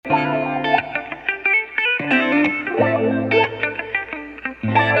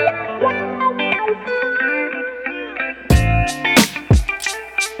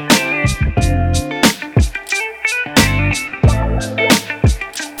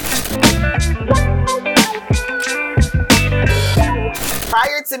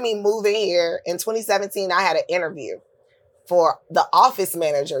to me moving here in 2017, I had an interview for the office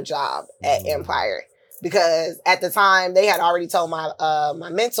manager job at Empire. Because at the time, they had already told my my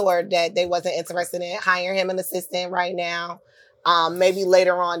mentor that they wasn't interested in hiring him an assistant right now. Maybe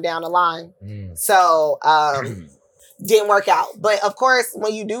later on down the line. So didn't work out. But of course,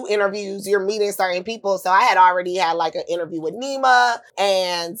 when you do interviews, you're meeting certain people. So I had already had like an interview with Nima,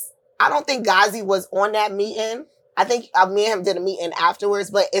 and I don't think Ghazi was on that meeting. I think me and him did a meeting afterwards,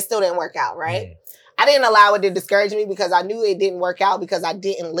 but it still didn't work out, right? I didn't allow it to discourage me because I knew it didn't work out because I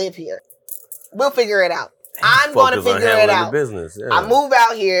didn't live here. We'll figure it out. I'm going to figure it out. Business, yeah. I move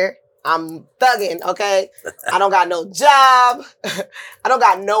out here. I'm thugging, okay? I don't got no job. I don't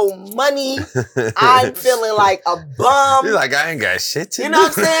got no money. I'm feeling like a bum. You're like, I ain't got shit to do. You know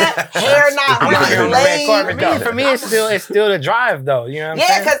what I'm saying? Hair not really laid. For me, it's still the drive, though. You know what I'm saying?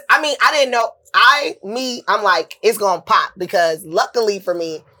 Yeah, because, I mean, I didn't know. I'm like, it's going to pop because luckily for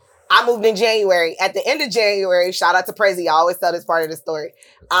me, I moved in January. At the end of January, shout out to Prezi. I always tell this part of the story.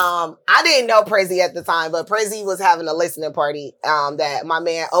 I didn't know Prezi at the time, but Prezi was having a listening party that my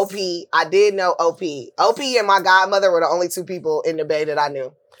man OP, I did know OP. OP and my godmother were the only two people in the Bay that I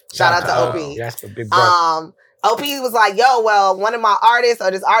knew. Shout out to OP. That's the big brother. OP was like, yo, well, one of my artists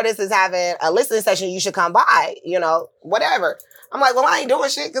or this artist is having a listening session. You should come by, you know, whatever. I'm like, well, I ain't doing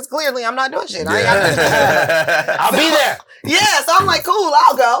shit because clearly I'm not doing shit. I ain't got I'll be there. Yeah, so I'm like, cool,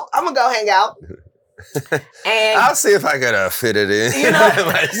 I'll go. I'm going to go hang out. And I'll see if I could fit it in. You know,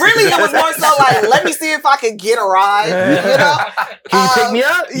 really, it was more so like, let me see if I could get a ride. You know, can you pick me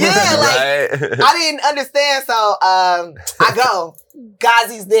up? Yeah, like I didn't understand, so I go.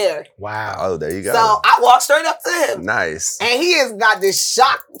 Ghazi's there. Wow. Oh, there you go. So I walk straight up to him. Nice. And he has got this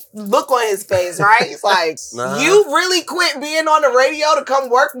shocked look on his face, right? He's like, you really quit being on the radio to come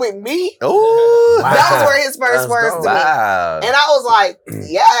work with me? Oh, wow. That was where his first words to me. And I was like,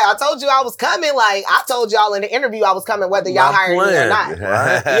 yeah, I told you I was coming. Like, I told y'all in the interview I was coming whether y'all hired me or not.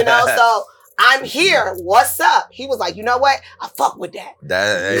 You know, so I'm here. What's up? He was like, you know what? I fuck with that.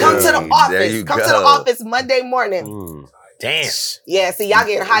 Come to the office. Come to the office Monday morning. Damn. Yeah, see, y'all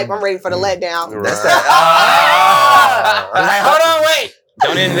getting hype. I'm ready for the letdown. Right. That's that. Like, hold on, wait.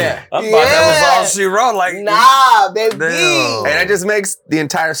 Don't end there. I thought that was all she wrote. Like, nah, baby. Damn. And it just makes the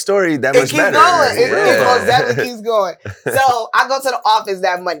entire story that much better. Going. It goes. Definitely keeps going. So I go to the office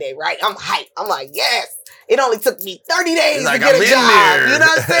that Monday, right? I'm hyped. I'm like, yes. It only took me 30 days to get a job. There. You know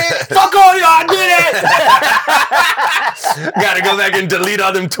what I'm saying? Fuck all y'all, I did it. Gotta go back and delete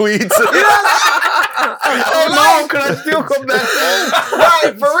all them tweets. You know what I'm mom, can I still come back home?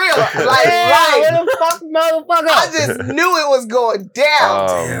 Right, for real. Like, where the fuck, motherfucker? I just knew it was going down.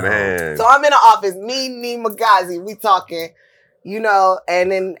 Oh, man. So I'm in the office, me, Nima, Ghazi, we talking, you know, and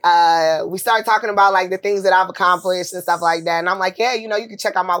then we started talking about like the things that I've accomplished and stuff like that. And I'm like, yeah, you know, you can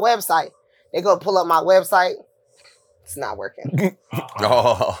check out my website. They go pull up my website. It's not working.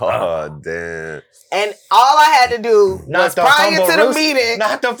 Oh, damn. And all I had to do was prior to the meeting.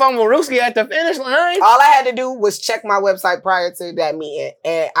 Not the fumble Ruski at the finish line. All I had to do was check my website prior to that meeting.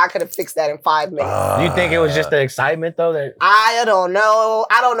 And I could have fixed that in 5 minutes. Do you think it was just the excitement, though? That I don't know.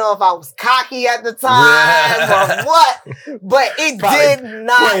 I don't know if I was cocky at the time or what. But it did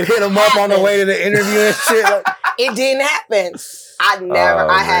not hit him up on the way to the interview and shit. It didn't happen.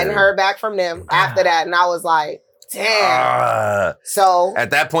 I hadn't heard back from them after that. And I was like, damn. So at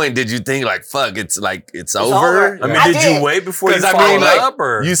that point, did you think like, fuck, it's over? I mean, did you wait before you followed up?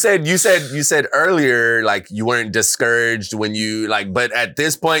 Or you said earlier, like you weren't discouraged when you like, but at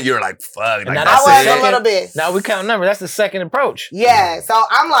this point you're like, fuck. Like, I was a little bit. Now we count numbers. That's the second approach. Yeah. So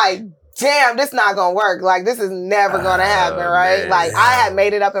I'm like, damn, this not gonna work. Like this is never gonna happen, right? Man. Like I had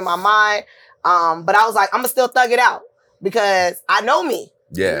made it up in my mind. But I was like, I'm gonna still thug it out because I know me.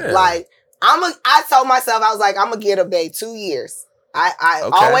 Yeah. Like I told myself, I was like, I'm gonna get a bae 2 years. I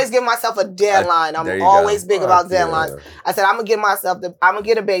always give myself a deadline. I'm always big about deadlines. Yeah. I said, I'm gonna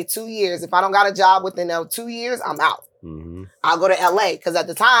get a bae 2 years. If I don't got a job within those 2 years, I'm out. Mm-hmm. I'll go to LA. Cause at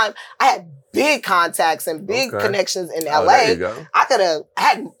the time I had big contacts and big connections in LA. There you go. I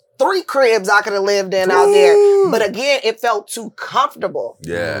had 3 cribs I could have lived in out there. But again, it felt too comfortable.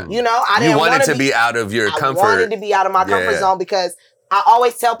 Yeah. You know, I didn't want to be out of your comfort. I wanted to be out of my comfort zone because I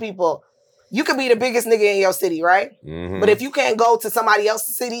always tell people, you could be the biggest nigga in your city, right? But if you can't go to somebody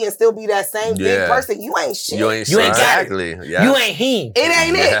else's city and still be that same big person, you ain't shit. You ain't exactly. Yeah. You ain't him. It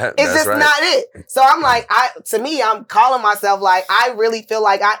ain't it. It's just not it. So I'm like, to me, I'm calling myself like, I really feel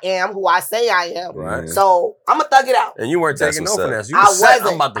like I am who I say I am. Right. So I'm going to thug it out. And you weren't taking no finesse. You I wasn't.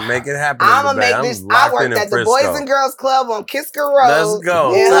 I'm about to make it happen. I'm going to make this. I worked at the Boys and Girls Club on Kiska Road. Let's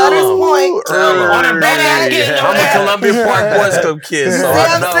go. In Hunters Point. On a bad I'm a Columbia Park Boys Club kid, so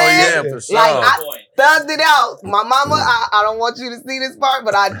I know, yeah, for sure. Like, I thugged it out. My mama, I don't want you to see this part,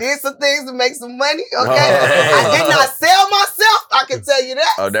 but I did some things to make some money, okay? I did not sell myself, I can tell you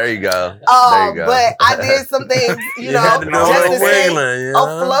that. Oh, there you go. But I did some things, you know, just to stay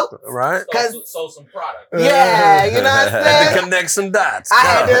afloat. Right? Sold some product. Yeah, you know what I'm saying? Had to connect some dots. I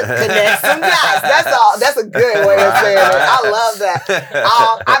had to connect some dots. That's all. That's a good way of saying it. I love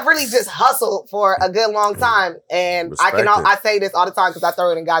that. I've really just hustled for a good long time. And I say this all the time because I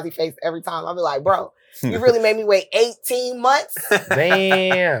throw it in Ghazi's face every time. I'll be like, bro, you really made me wait 18 months?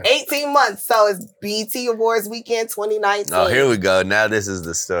 Damn. 18 months. So it's BET Awards Weekend 2019. Oh, here we go. Now this is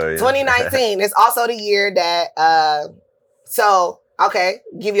the story. 2019. It's also the year that,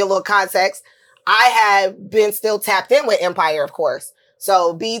 give you a little context. I have been still tapped in with Empire, of course.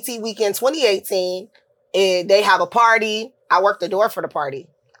 So BET Weekend 2018, they have a party. I work the door for the party.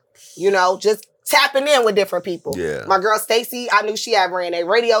 You know, just tapping in with different people. Yeah. My girl Stacy, I knew she had ran a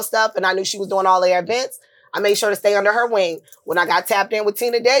radio stuff and I knew she was doing all their events. I made sure to stay under her wing. When I got tapped in with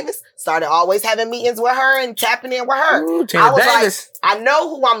Tina Davis, started always having meetings with her and tapping in with her. Ooh, Tina Davis. Like, I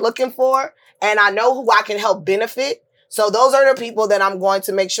know who I'm looking for and I know who I can help benefit. So those are the people that I'm going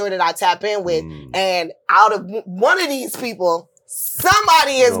to make sure that I tap in with. And out of one of these people,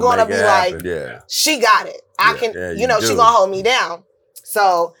 somebody is going to be like, she got it. She going to hold me down.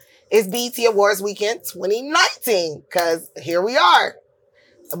 So it's BET Awards Weekend 2019 because here we are.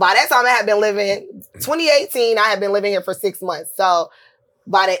 By that time, 2018, I had been living here for 6 months. So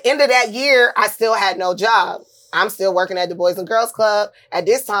by the end of that year, I still had no job. I'm still working at the Boys and Girls Club. At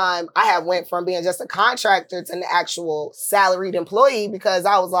this time, I had went from being just a contractor to an actual salaried employee because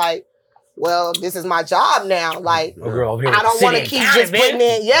I was like, well, this is my job now. Like, I don't want to keep just putting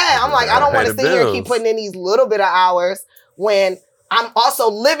in. Yeah, I'm like, I don't want to sit here and keep putting in these little bit of hours when I'm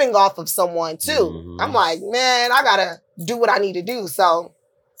also living off of someone too. I'm like, man, I got to do what I need to do. So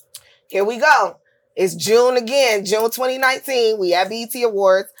here we go. It's June again, June 2019. We at BET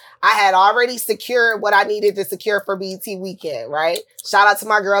Awards. I had already secured what I needed to secure for BET Weekend, right? Shout out to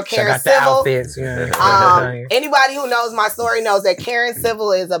my girl, Karen Civil. Anybody who knows my story knows that Karen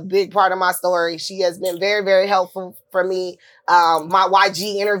Civil is a big part of my story. She has been very, very helpful for me. My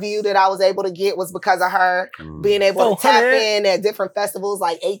YG interview that I was able to get was because of her. Being able to tap in at different festivals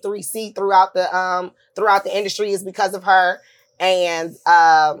like A3C throughout the industry is because of her. And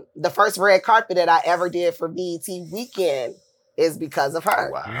the first red carpet that I ever did for BET Weekend is because of her.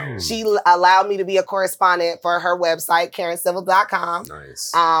 Wow. She allowed me to be a correspondent for her website, KarenCivil.com.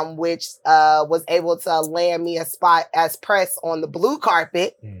 Nice. Which was able to land me a spot as press on the blue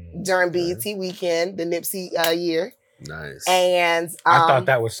carpet during BET Weekend, the Nipsey year. Nice. And I thought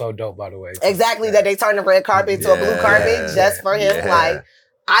that was so dope, by the way. Exactly, that they turned the red carpet into a blue carpet just for him. Like,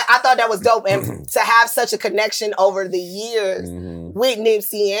 I thought that was dope. And to have such a connection over the years with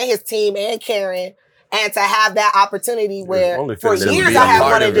Nipsey and his team and Karen, and to have that opportunity where for years I had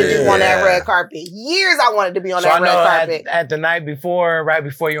wanted to be on that red carpet. Years I wanted to be on that red carpet. At the night before, right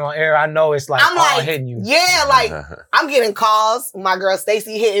before you're on air, I know it's like all hitting you. Yeah, like I'm getting calls. My girl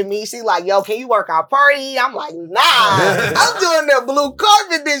Stacy hitting me. She's like, yo, can you work our party? I'm like, nah, I'm doing the blue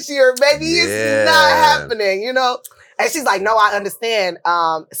carpet this year, baby. It's not happening, you know? And she's like, no, I understand.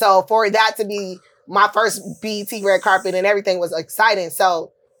 So for that to be my first BET red carpet and everything was exciting.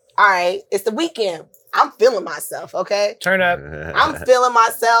 So, all right, it's the weekend. I'm feeling myself, okay? Turn up. I'm feeling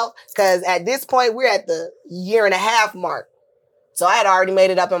myself because at this point, we're at the 1.5 year mark. So I had already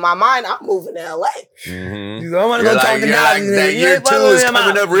made it up in my mind. I'm moving to LA. I want to go talk to that year 2 is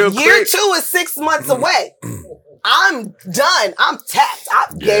coming up real quick. Year 2 is 6 months away. I'm done. I'm tapped. I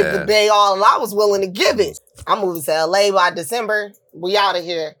gave the Bay all I was willing to give it. I'm moving to LA by December. We out of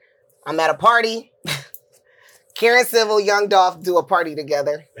here. I'm at a party. Karen Civil, Young Dolph do a party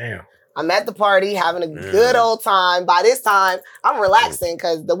together. Damn. I'm at the party having a good old time. By this time, I'm relaxing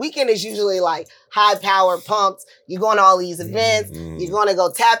because the weekend is usually like high power pumped. You're going to all these events. You're going to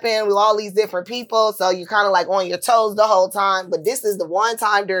go tap in with all these different people. So you're kind of like on your toes the whole time. But this is the one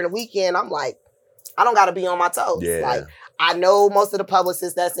time during the weekend I'm like, I don't got to be on my toes. Yeah. Like, I know most of the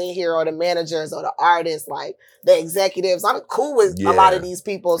publicists that's in here or the managers or the artists, like the executives. I'm cool with a lot of these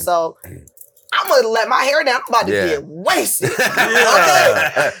people. So I I'm gonna let my hair down. I'm about to Yeah. get wasted.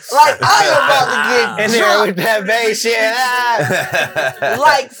 Okay? Like, I am about to get And there drunk. with that bass shit.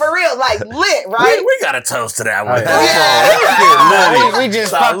 Like, for real, like lit, right? We got a toast to that one. Yeah. We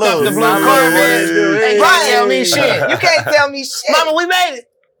just fucked up the blue Corvette. They can't tell me shit. You can't tell me shit. Mama, we made it.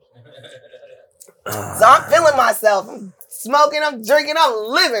 So I'm feeling myself. I'm smoking, I'm drinking, I'm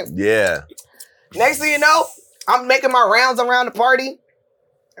living. Yeah. Next thing you know, I'm making my rounds around the party,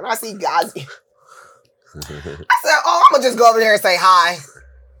 and I see Gazi. I said, oh, I'm going to just go over there and say hi.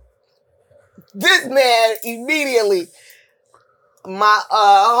 This man immediately, my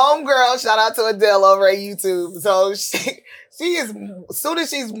homegirl, shout out to Adele over at YouTube. So she is, as soon as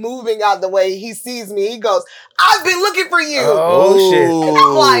she's moving out the way, he sees me. He goes, I've been looking for you. Oh, shit. And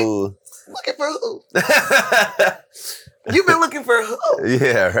I'm like, looking for who? You've been looking for who?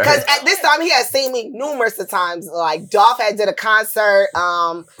 Yeah, right. Because at this time, he had seen me numerous of times. Like, Dolph had did a concert,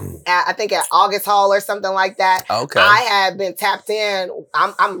 I think at August Hall or something like that. Okay. I had been tapped in.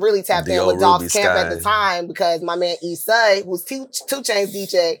 I'm really tapped The in old with Dolph's Ruby camp Sky. at the time because my man Issa, who's Two Chainz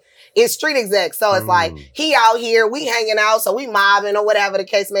DJ, is street exec. So it's like, he out here, we hanging out, so we mobbing or whatever the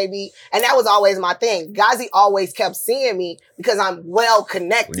case may be. And that was always my thing. Gazi always kept seeing me because I'm well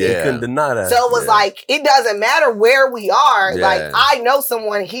connected. Yeah. You couldn't deny that. So it was like, it doesn't matter where we are. Yeah. Like, I know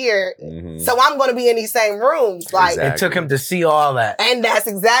someone here, so I'm going to be in these same rooms. Like, Exactly. It took him to see all that. and that's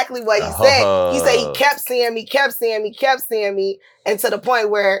exactly what he said. He said he kept seeing me, and to the point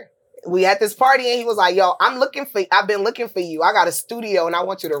where we at this party and he was like, yo, I've been looking for you. I got a studio and I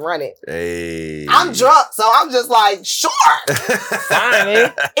want you to run it. Hey. I'm drunk, so I'm just like, sure.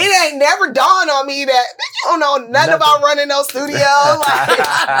 Finally. It ain't never dawned on me that, bitch, you don't know nothing about running no studio.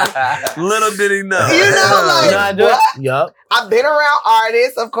 Like, Little did he know. you know, like, You know how to do what? it? Yup. I've been around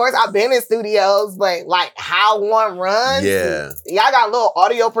artists, of course. I've been in studios, but like how one runs. Yeah. I got a little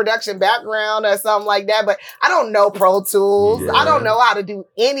audio production background or something like that, but I don't know Pro Tools. Yeah. I don't know how to do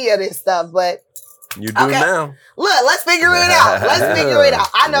any of this stuff, but You do Okay. now. look, let's figure it out. Let's figure it out.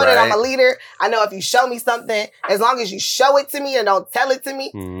 I know that I'm a Right. leader. I know if you show me something, as long as you show it to me and don't tell it to me,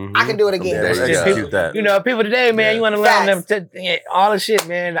 I can do it again. There you go. Execute that. You know, people today, man, Yeah. you want to learn them Facts. all the shit,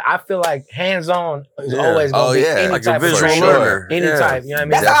 man. I feel like hands-on is Yeah. always going to be any Like a type of visual training. learner. Any Yeah. type, you know what I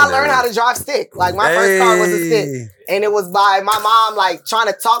mean? That's how I Definitely. learned how to drive stick. Like my first car was a stick. And it was by my mom, like trying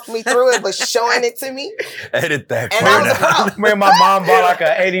to talk me through it, but showing it to me. Edit that. And part I was a out. pro. Remember my mom bought like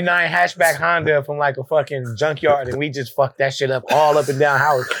a 89 hatchback Honda from like a fucking junkyard and we just fucked that shit up all up and down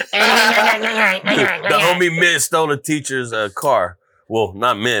house. The homie Mint stole a teacher's car. Well,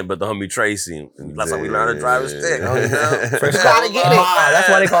 not Mint, but the homie Tracy. And that's how we learned to drive a stick. You know? First Gotta get it. mob. That's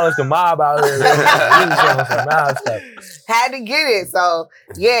why they call us the mob out here. We was doing some mob stuff. Had to get it. So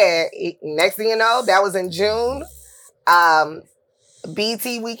yeah, next thing you know, that was in June.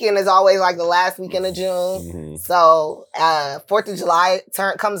 BT weekend is always like the last weekend of June. So 4th of July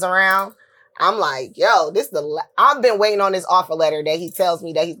comes around. I'm like, yo, this is I've been waiting on this offer letter that he tells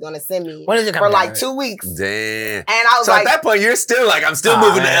me that he's gonna send me When is it for coming like out? 2 weeks. Damn. And I was So like, at that point, you're still like, I'm still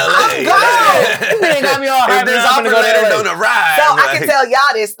moving to man. LA. I'm gone. You ain't got me all If hyped this up, I'm offer gonna go to letter LA. don't arrive, so I like- can tell y'all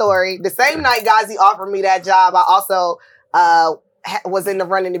this story. The same night Gazi offered me that job, I also was in the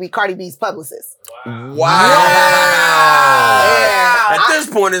running to be Cardi B's publicist. Wow. Yeah. At this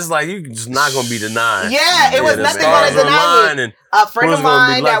point, it's like you're just not gonna be denied. Yeah, it was the nothing stars gonna are deny me. aligning. A friend of Who's gonna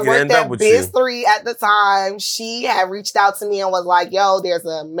be mine that lucky to worked end up at with Biz you? 3 at the time, she had reached out to me and was like, yo, there's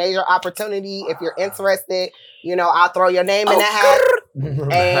a major opportunity. If you're interested, you know, I'll throw your name in the hat.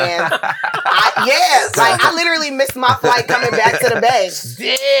 And I literally missed my flight coming back to the Bay.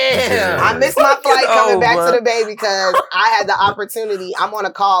 Damn. I missed my flight coming back over. to the Bay because I had the opportunity. I'm on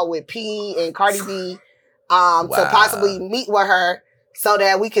a call with P and Cardi B to possibly meet with her so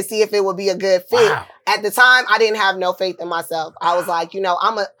that we could see if it would be a good fit. Wow. At the time, I didn't have no faith in myself. I was like, you know,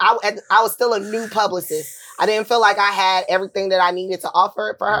 I was still a new publicist. I didn't feel like I had everything that I needed to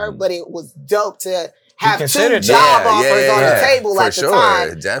offer for her, but it was dope to have 2 considered job that. offers on the table for at the sure.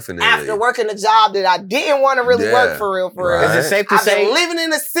 time. Definitely. After working a job that I didn't want to really Yeah. work for real. Right. Is it safe to I've say? been living in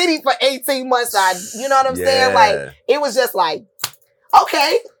the city for 18 months. You know what I'm Yeah. saying? Like, it was just like,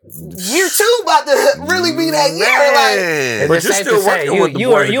 okay, year 2 about to really be that year. Like, Is But it you're safe still to say working with the you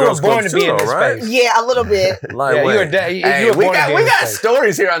Boys were and you were Girls born Club to be too, in this though, right? space? yeah, a little bit. Like, Yeah, wait. you were Hey, you were we born to be in got this space.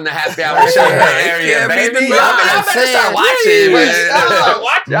 stories here on the Happy Hour Yeah. Show Yeah. area, Yeah, baby. be Y'all denied. better start I'm watching. saying, man.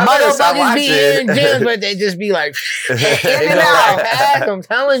 Y'all better start Motherfuckers be in watching. gyms, but they just be like, In they and go out. right past, I'm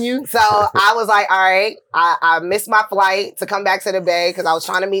telling you. So I was like, all right, I missed my flight to come back to the Bay because I was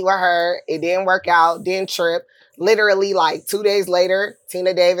trying to meet with her. It didn't work out, didn't trip. Literally like 2 days later,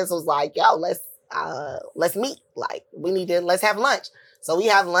 Tina Davis was like, yo, let's meet. Like let's have lunch. So we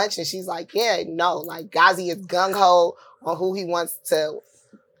have lunch and she's like, yeah, no, like Ghazi is gung-ho on who he wants to,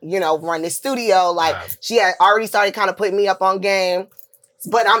 run this studio. Like she had already started kind of putting me up on game.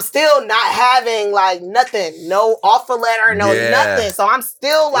 But I'm still not having like nothing, no offer letter, no nothing. So I'm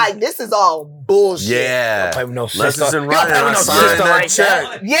still like, this is all bullshit. Yeah. Don't play with no Lessons in writing. no sister like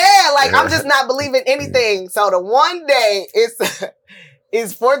that. Yeah, like I'm just not believing anything. So the one day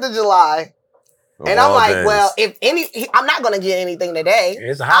it's 4th of July. And I'm like, days. well, I'm not going to get anything today.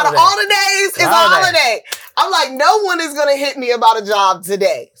 It's a Out holiday. of all the days, it's a holiday. I'm like, no one is going to hit me about a job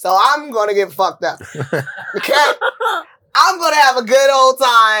today. So I'm going to get fucked up. Okay? I'm going to have a good old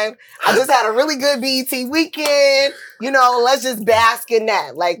time. I just had a really good BET weekend. Let's just bask in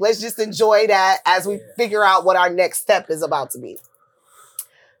that. Like, let's just enjoy that as we figure out what our next step is about to be.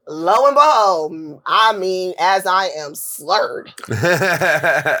 Lo and behold, as I am slurred,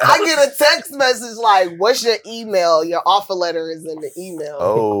 I get a text message like, what's your email? Your offer letter is in the email.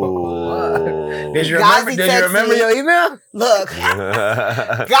 Oh. Did you remember your email? Look,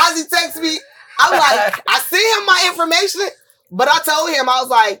 Ghazi texts me. I'm like, I sent him my information, but I told him, I was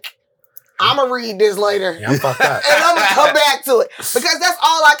like, I'm going to read this later. Yeah, I'm fucked up. And I'm going to come back to it. Because that's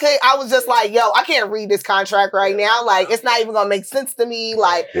all I could. I was just like, yo, I can't read this contract right now. Like, it's not even going to make sense to me.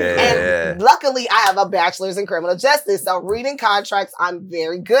 Like, and luckily I have a bachelor's in criminal justice. So reading contracts, I'm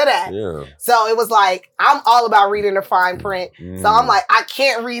very good at. Yeah. So it was like, I'm all about reading the fine print. So I'm like, I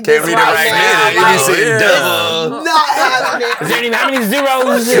can't read this Can't read right it now. now. Like, You said double. not having it. Is there any, how many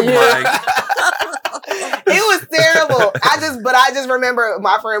zeros? It was terrible. I just remember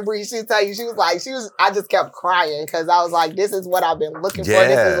my friend Bree, she'd tell you, I just kept crying because I was like, this is what I've been looking for.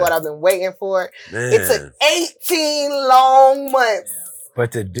 This is what I've been waiting for. Man. It took 18 long months.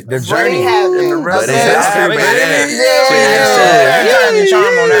 But the But journey it happened. and the But rest it of happened, it. man. Yeah. You got your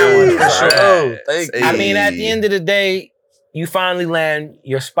charm on that one for sure. Oh, thank you. I mean, at the end of the day, you finally land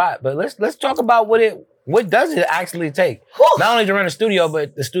your spot. But let's talk about what does it actually take? Not only to run a studio,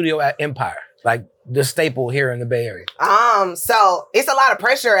 but the studio at Empire, like the staple here in the Bay Area. So it's a lot of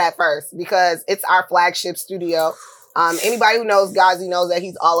pressure at first because it's our flagship studio. Anybody who knows Ghazi knows that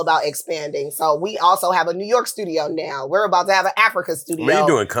he's all about expanding. So we also have a New York studio now. We're about to have an Africa studio. Man, you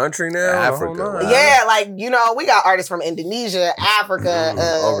doing country now? Africa, Oh, wow. Yeah, like, we got artists from Indonesia, Africa,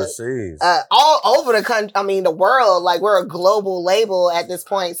 overseas. all over the country. The world. Like, we're a global label at this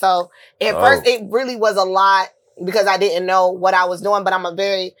point. So at first it really was a lot because I didn't know what I was doing, but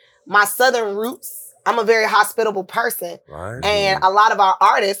my Southern roots, I'm a very hospitable person. Right. And a lot of our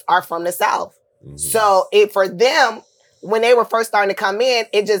artists are from the South. Mhm. So for them, when they were first starting to come in,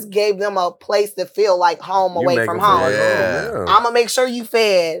 it just gave them a place to feel like home away from home. Yeah. I'm gonna make sure you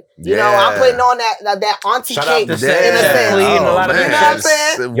fed. Yeah. I'm putting on that auntie Shout out cake to in a Seth. sense. And a lot of You know what I'm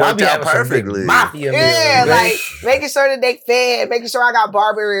saying? It Y'all worked be out having some big perfectly. mafia Yeah, meals, like making sure that they fed, making sure I got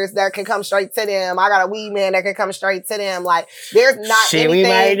barbers that can come straight to them. I got a weed man that can come straight to them. Like, there's not Shit, anything. we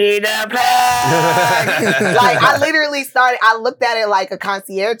might need a plug. Like, I literally I looked at it like a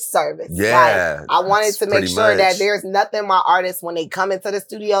concierge service. Yeah, Like, I wanted to make pretty sure that much. there's nothing my artists, when they come into the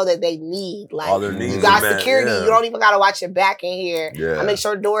studio, that they need. Like, All their needs you got are met, security. yeah. You don't even got to watch your back in here. Yeah. I make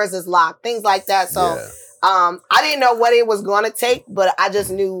sure doors is locked. Things like that. So, Yeah. I didn't know what it was going to take, but I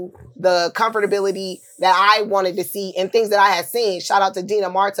just knew the comfortability that I wanted to see and things that I had seen. Shout out to Dina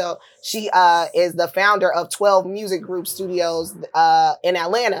Marto. She is the founder of 12 Music Group Studios in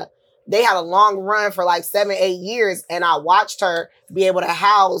Atlanta. They had a long run for like 7-8 years, and I watched her be able to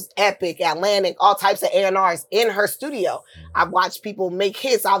house Epic, Atlantic, all types of A&Rs in her studio. I've watched people make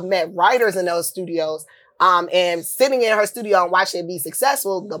hits. I've met writers in those studios. And sitting in her studio and watching it be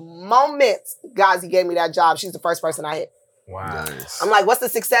successful, the moment Ghazi gave me that job, she's the first person I hit. Wow. Nice. I'm like, what's the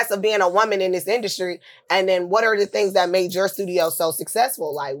success of being a woman in this industry? And then what are the things that made your studio so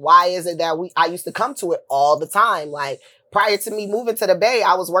successful? Like, why is it that I used to come to it all the time? Like, prior to me moving to the Bay,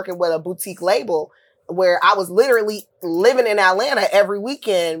 I was working with a boutique label where I was literally living in Atlanta every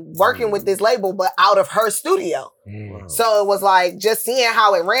weekend, working with this label, but out of her studio. Mm. So it was like, just seeing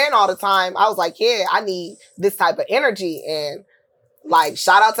how it ran all the time, I was like, yeah, I need this type of energy. And like,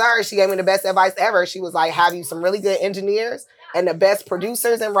 shout out to her. She gave me the best advice ever. She was like, have you some really good engineers and the best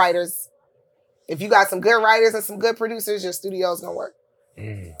producers and writers. If you got some good writers and some good producers, your studio's gonna work.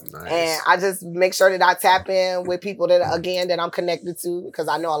 Nice. And I just make sure that I tap in with people that I'm connected to, because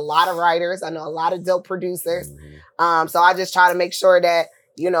I know a lot of writers. I know a lot of dope producers. So I just try to make sure that,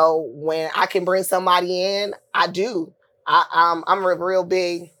 when I can bring somebody in, I do. I'm a real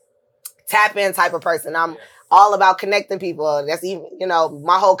big tap in type of person. I'm all about connecting people. That's even,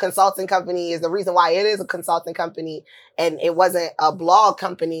 my whole consulting company is the reason why it is a consulting company and it wasn't a blog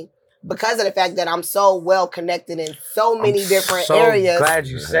company. because of the fact that I'm so well connected in so many different areas. Glad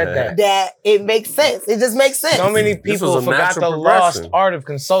you said that. That it makes sense. It just makes sense. So many people forgot the lost art of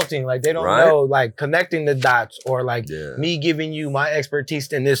consulting. Like they don't know, like connecting the dots, or like me giving you my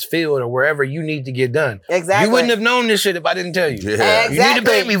expertise in this field or wherever you need to get done. Exactly. You wouldn't have known this shit if I didn't tell you. Yeah. Exactly. You need to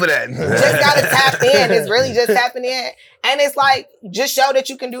pay me for that. Just gotta tap in. It's really just tapping in. And it's like, just show that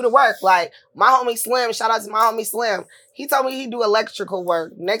you can do the work. Like my homie Slim, shout out to my homie Slim. He told me he do electrical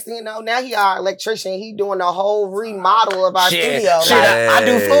work. Next thing you know, now he our electrician. He doing the whole remodel of our studio. Shit, I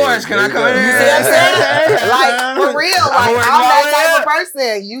do floors. Can I come in? You see what I'm saying? Like, for real. Like, I'm that type of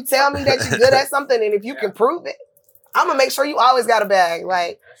person. You tell me that you're good at something, and if you can prove it, I'm going to make sure you always got a bag.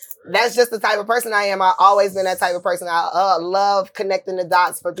 Like, that's just the type of person I am. I've always been that type of person. I love connecting the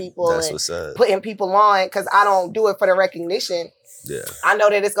dots for people. That's and what's up. Putting people on, because I don't do it for the recognition. Yeah. I know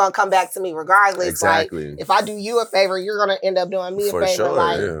that it's going to come back to me regardless. Exactly. Like, if I do you a favor, you're going to end up doing me a favor. Sure,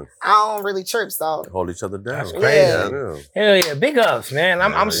 like, I don't really trip, so. Hold each other down. That's crazy. Hell yeah. Big ups, man.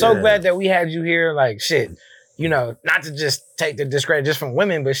 I'm so glad that we had you here. Like, shit. You know, not to just take the discredit just from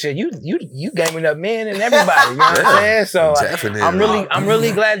women, but shit, you gaming up men and everybody. You know what I'm saying? So I'm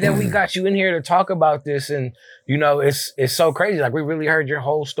really glad that we got you in here to talk about this. And you know, it's so crazy. Like we really heard your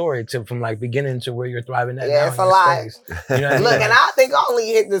whole story from like beginning to where you're thriving at. Yeah, now it's a lot. You know Look, and I think I only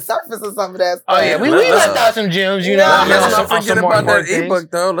hit the surface of some of that stuff. Oh yeah, we left out some gems. You know, let's not forget about that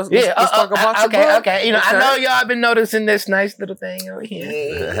ebook though. Let's talk about the book. Okay. You know, I know y'all been noticing this nice little thing over here.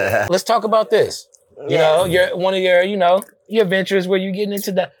 Yeah. Let's talk about this. You know, one of your ventures where you getting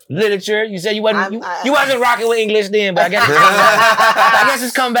into the literature. You said you wasn't rocking with English then, but I guess I guess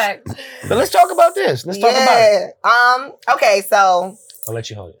it's come back. But let's talk about this. Let's talk about it. Okay, so I'll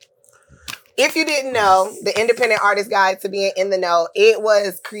let you hold it. If you didn't know, the Independent Artist Guide to Being in the Know, it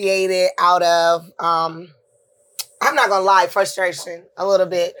was created out of I'm not gonna lie, frustration a little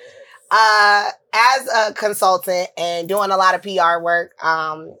bit. As a consultant and doing a lot of PR work,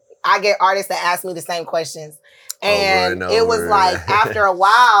 I get artists that ask me the same questions. And it was like, after a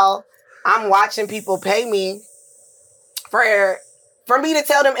while, I'm watching people pay me for me to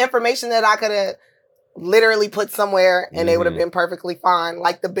tell them information that I could have literally put somewhere and they would have been perfectly fine,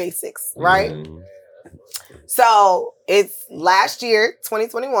 like the basics, right? So it's last year,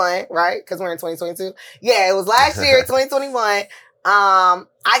 2021, right? Because we're in 2022. Yeah, it was last year, 2021.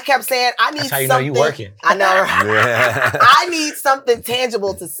 I kept saying, I need That's how you something. know you working. I know, right? I need something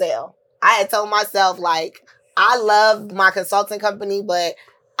tangible to sell. I had told myself, like, I love my consulting company, but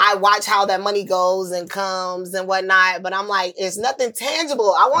I watch how that money goes and comes and whatnot. But I'm like, it's nothing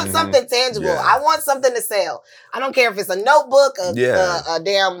tangible. I want something tangible. Yeah. I want something to sell. I don't care if it's a notebook, a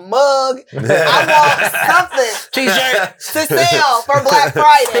damn mug. I want something T-shirt to sell for Black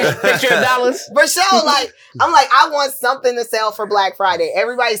Friday. Picture of dollars. For sure. Like, I'm like, I want something to sell for Black Friday.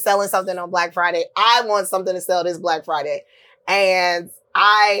 Everybody's selling something on Black Friday. I want something to sell this Black Friday. And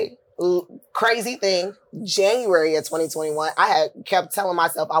crazy thing, January of 2021, I had kept telling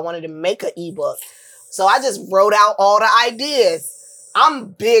myself I wanted to make an ebook. So I just wrote out all the ideas. I'm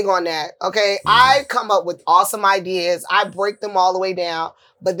big on that, okay? I come up with awesome ideas. I break them all the way down,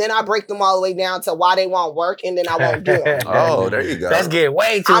 but then I break them all the way down to why they won't work, and then I won't do them. Oh, there you go. That's getting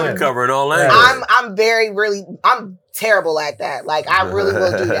way too I'm covering all angles. I'm terrible at that. Like, I really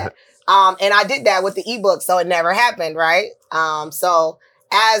will do that. And I did that with the ebook, so it never happened, right? So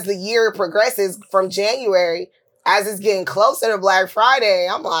as the year progresses from January, as it's getting closer to Black Friday,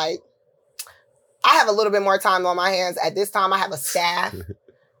 I'm like, I have a little bit more time on my hands. At this time, I have a staff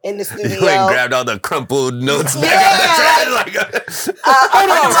in the studio. You went and grabbed all the crumpled notes back.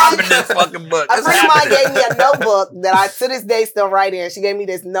 Hold on, dropping this fucking book. A friend of mine gave me a notebook that I, to this day, still write in. She gave me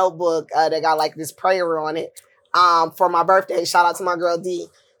this notebook that got like this prayer on it for my birthday. Shout out to my girl D.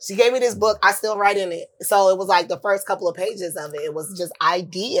 She gave me this book. I still write in it. So it was like the first couple of pages of it. It was just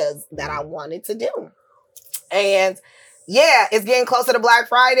ideas that I wanted to do. And yeah, it's getting closer to Black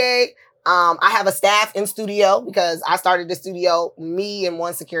Friday. I have a staff in studio because I started the studio, me and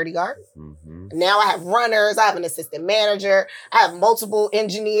one security guard. Now I have runners. I have an assistant manager. I have multiple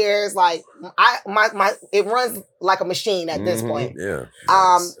engineers. Like it runs like a machine at this point. Yeah.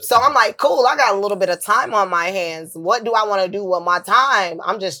 So I'm like, cool. I got a little bit of time on my hands. What do I want to do with my time?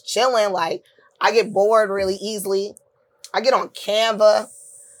 I'm just chilling. Like, I get bored really easily. I get on Canva.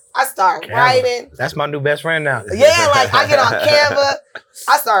 I start writing. That's my new best friend now. Yeah, like I get on Canva.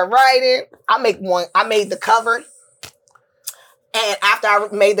 I start writing. I made the cover. And after I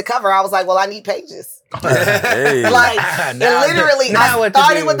made the cover, I was like, well, I need pages. Hey. Like, and literally, I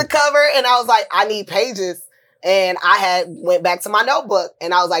started with the cover and I was like, I need pages. And I went back to my notebook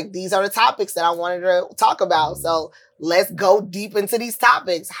and I was like, these are the topics that I wanted to talk about. So let's go deep into these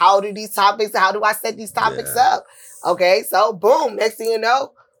topics. How do I set these topics up? Okay, so boom, next thing you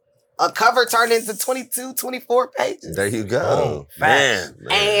know, a cover turned into 22, 24 pages. There you go. Man.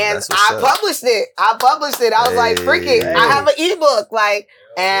 And I published it. I was like, freak it. I have an ebook. Like,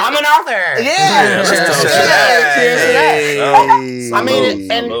 and I'm an author. Yeah. I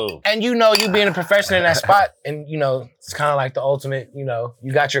mean, and you know, you being a professional in that spot, and you know, it's kind of like the ultimate, you know,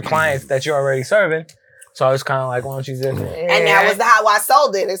 you got your clients that you're already serving. So it's kind of like, why don't you just... And that was how I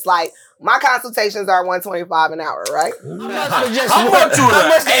sold it. It's like, my consultations are $125 an hour, right? I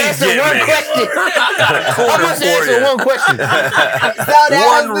must answer one question. So that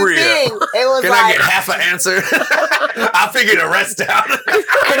was the thing. It was Can I get half an answer? I figured the rest out.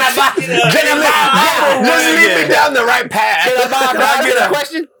 Can I buy? Just lead me down the right path. Can I get a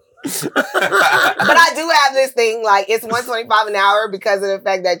question? But I do have this thing, like, it's $125 an hour because of the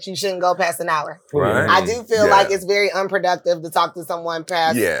fact that you shouldn't go past an hour. Right. I do feel like it's very unproductive to talk to someone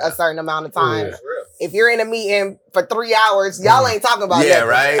past a certain amount of time. If you're in a meeting for 3 hours, y'all ain't talking about nothing.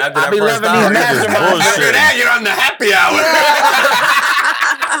 Right. I be loving these masterminds. After that, you're on the happy hour.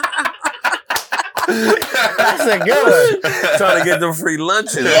 That's a good one. Trying to get them free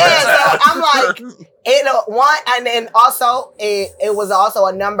lunches. Yeah, so I'm like, and then also it was also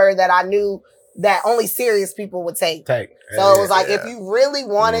a number that I knew that only serious people would take. So it was like, if you really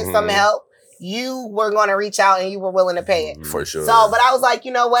wanted some help, you were going to reach out and you were willing to pay it. For sure. So, but I was like,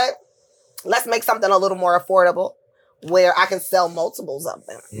 you know what? Let's make something a little more affordable, where I can sell multiples of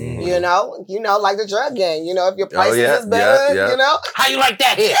them. You know, like the drug game. You know, if your pricing is better, you know. How you like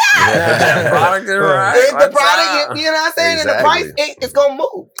that here? The product is right. If the product, you know what I'm saying? And the price, it's going to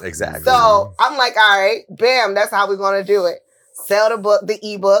move. Exactly. So I'm like, all right, bam, that's how we're going to do it. Sell the book, the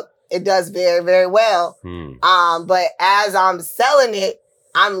ebook. It does very, very well. But as I'm selling it,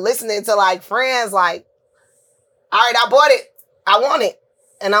 I'm listening to like friends like, all right, I bought it. I want it.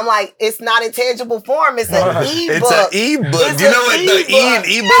 And I'm like, it's not in tangible form. It's an ebook. It's an ebook. Do you know what the E in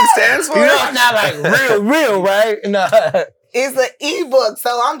ebook stands for? You know, it's not like real, right? No. It's an ebook.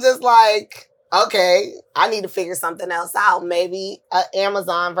 So I'm just like, okay, I need to figure something else out. Maybe an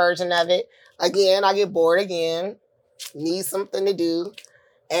Amazon version of it. Again, I get bored again. Need something to do.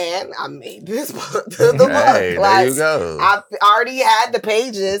 And I made this book. The book. Like, there you go. I already had the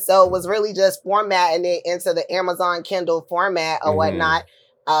pages, so it was really just formatting it into the Amazon Kindle format or whatnot.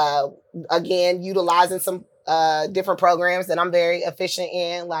 Again, utilizing some different programs that I'm very efficient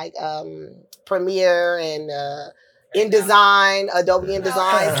in, like Premiere and InDesign, Adobe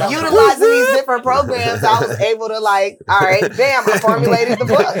InDesign. So utilizing these different programs, I was able to like, all right, bam, I formulated the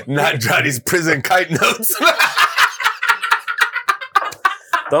book. Not Johnny's prison kite notes.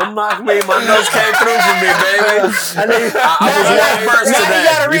 Don't knock me. My notes came through for me, baby. I was one verse to that. You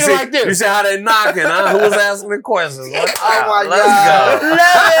gotta read it like this. You see how they knocking, huh? Who was asking the questions? Oh my God. Let's go. Love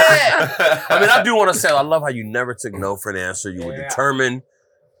it. I mean, I do want to say, I love how you never took no for an answer. You were determined.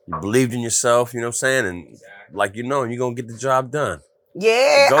 You believed in yourself, you know what I'm saying? And like, you know, you're going to get the job done.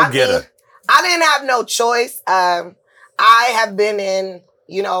 Yeah. Go get her. I didn't have no choice. I have been in,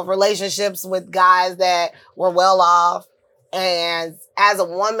 you know, relationships with guys that were well off. And as a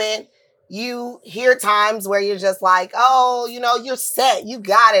woman, you hear times where you're just like, oh, you know, you're set, you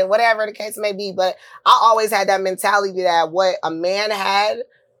got it, whatever the case may be. But I always had that mentality that what a man had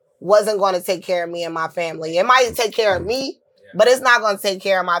wasn't going to take care of me and my family. It might take care of me, but it's not going to take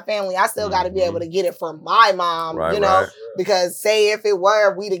care of my family. I still got to be able to get it from my mom, you know, because say if it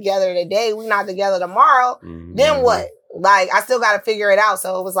were we together today, we not together tomorrow, then what? Like, I still got to figure it out.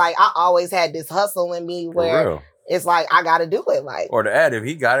 So it was like, I always had this hustle in me where it's like, I got to do it. Like, or to add, if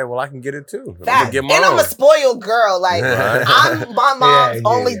he got it, well, I can get it too. I'm a spoiled girl. Like, I'm my mom's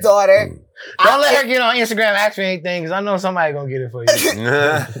only daughter. Don't let her get on Instagram asking anything, because I know somebody gonna get it for you.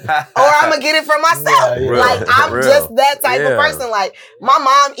 Or I'm gonna get it for myself. Like, I'm just that type of person. Like, my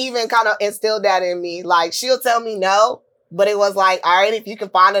mom even kind of instilled that in me. Like, she'll tell me no, but it was like, all right, if you can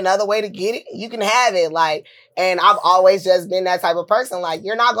find another way to get it, you can have it. Like, and I've always just been that type of person. Like,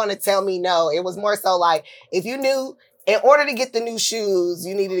 you're not gonna tell me no. It was more so like, if you knew in order to get the new shoes,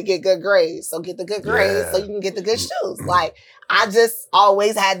 you needed to get good grades. So get the good grades so you can get the good shoes. Like, I just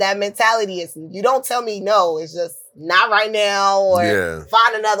always had that mentality. It's, you don't tell me no. It's just not right now, or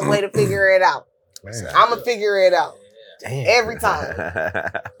find another way to figure it out. I'm going to figure it out. Every time.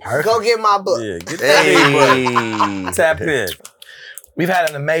 Go get my book. Yeah, get that book. Tap in. We've had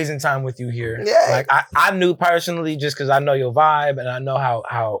an amazing time with you here. Yeah. Like, I knew personally, just because I know your vibe and I know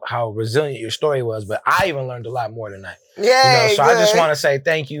how resilient your story was, but I even learned a lot more tonight. Yeah, So I just want to say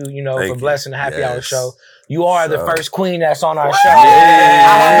thank you, for blessing the Happy Hour show. You are the first queen that's on our show. I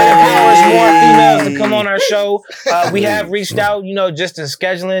hope it empowers more females to come on our show. We have reached out, just in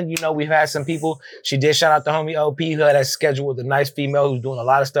scheduling. We've had some people. She did shout out the homie OP who had a schedule with a nice female who's doing a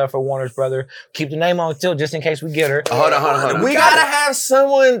lot of stuff for Warner's brother. Keep the name on till just in case we get her. Hold on. We gotta have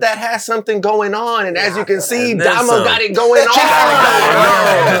someone that has something going on, and as you can see, Damo got it going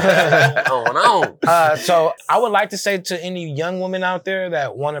on. So I would like to say to any young women out there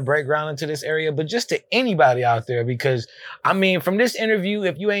that want to break ground into this area, but just to anybody out there, because from this interview,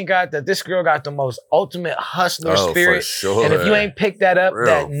 if you ain't got that, this girl got the most ultimate hustler spirit. For sure. And if you ain't picked that up,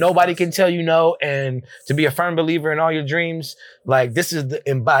 that nobody can tell you no, and to be a firm believer in all your dreams, like this is the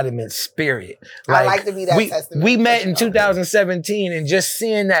embodiment spirit. I like to be that testament. We met in 2017, and just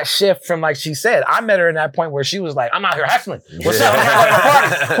seeing that shift from, like she said, I met her in that point where she was like, I'm out here hustling. What's up? I'm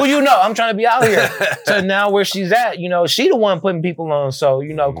trying to party. Who you know? I'm trying to be out here. To now where she's at, she the one putting people on. So,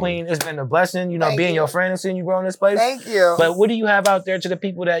 Queen, it's been a blessing, being your friend and seeing you grow in this place. Thank you. But what do you have out there to the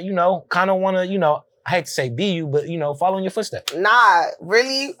people that, kind of want to, I hate to say be you, but, follow in your footsteps? Nah,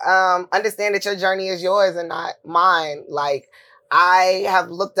 really understand that your journey is yours and not mine. Like, I have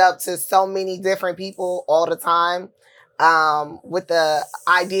looked up to so many different people all the time with the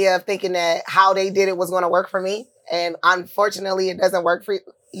idea of thinking that how they did it was going to work for me. And unfortunately, it doesn't work for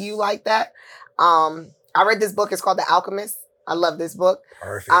you like that. I read this book. It's called The Alchemist. I love this book.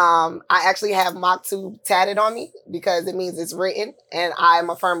 Perfect. I actually have Mach 2 tatted on me because it means it's written. And I'm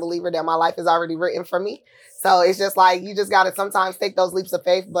a firm believer that my life is already written for me. So it's just like, you just got to sometimes take those leaps of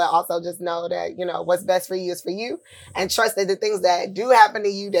faith, but also just know that, what's best for you is for you. And trust that the things that do happen to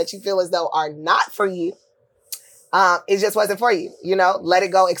you that you feel as though are not for you, it just wasn't for you. Let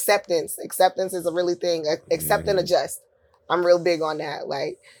it go. Acceptance. Acceptance is a really thing. Accept and adjust. I'm real big on that.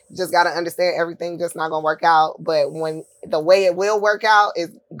 Like, you just got to understand everything just not going to work out. But when the way it will work out is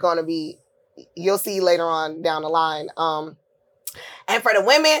going to be, you'll see later on down the line. And for the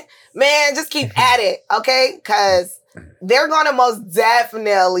women, man, just keep at it, okay? Because they're going to most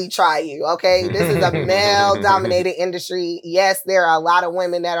definitely try you, okay? This is a male-dominated industry. Yes, there are a lot of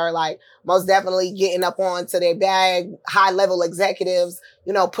women that are like most definitely getting up onto their bag, high-level executives,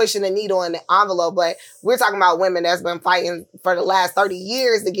 pushing the needle in the envelope. But we're talking about women that's been fighting for the last 30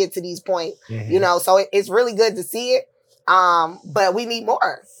 years to get to these points, so it's really good to see it. But we need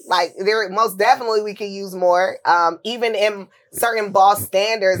more. Like, there most definitely we could use more. Even in certain boss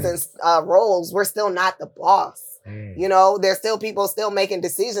standards and roles, we're still not the boss. There's still people still making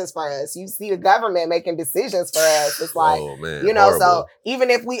decisions for us. You see the government making decisions for us. It's like, horrible. So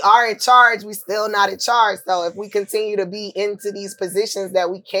even if we are in charge, we still not in charge. So if we continue to be into these positions that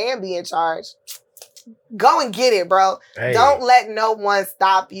we can be in charge, go and get it, bro. Hey. Don't let no one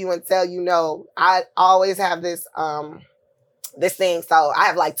stop you and tell you no. I always have this thing. So I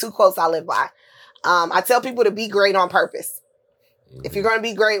have like 2 quotes I live by. I tell people to be great on purpose. If you're going to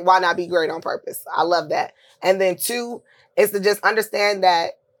be great, why not be great on purpose? I love that. And then 2 is to just understand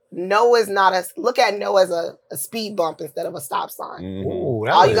that no is not look at no as a speed bump instead of a stop sign. Ooh,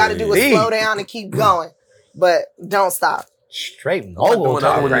 all you got to do is slow down and keep going, but don't stop. Straight mogul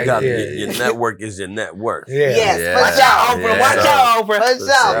talk right there. Your network is your net worth. Yeah. Yes, for sure. Watch out, Oprah. For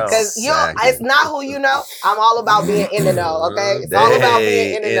sure. Because it's not who you know. I'm all about being in the know, okay? It's all about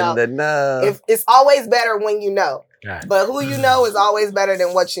being in the know. It's always better when you know. Right. But who you know is always better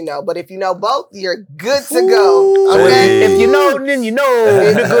than what you know. But if you know both, you're good to go. Okay? If you know, then you know.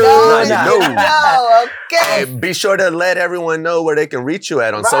 If you know, then you know. Okay. And be sure to let everyone know where they can reach you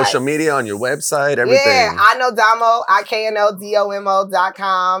at on social media, on your website, everything. Yeah, I know Domo,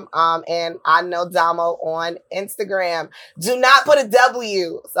 IKNODOMO.com, and I know Domo on Instagram. Do not put a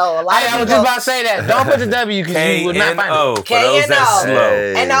W. So a lot of people, I was just about to say that. Don't put the W because you would not find it. K-N-O.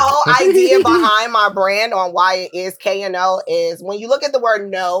 Hey. And the whole idea behind my brand on why it is K-N-O is when you look at the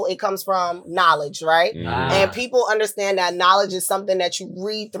word know, it comes from knowledge, right? And people understand that knowledge is something that you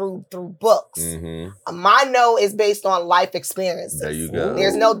read through books. My know is based on life experiences. There you go.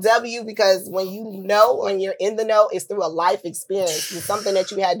 There's no W because when you know, when you're in the know, it's through a life experience. It's something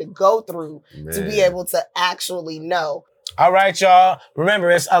that you had to go through to be able to actually know. All right, y'all. Remember,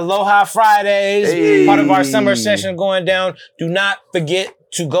 it's Aloha Fridays, part of our summer session going down. Do not forget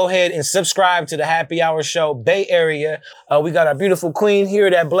to go ahead and subscribe to the Happy Hour Show Bay Area. We got our beautiful queen here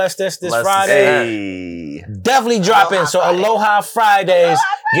that blessed us this Friday. Definitely drop in. So Aloha Fridays.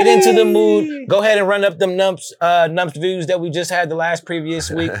 Get into the mood. Go ahead and run up them numps views that we just had the last previous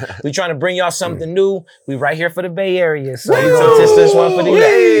week. We trying to bring y'all something new. We right here for the Bay Area. So we're going to test this one for the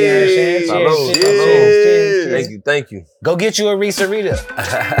year. Thank you. Go get you a Risa Rita.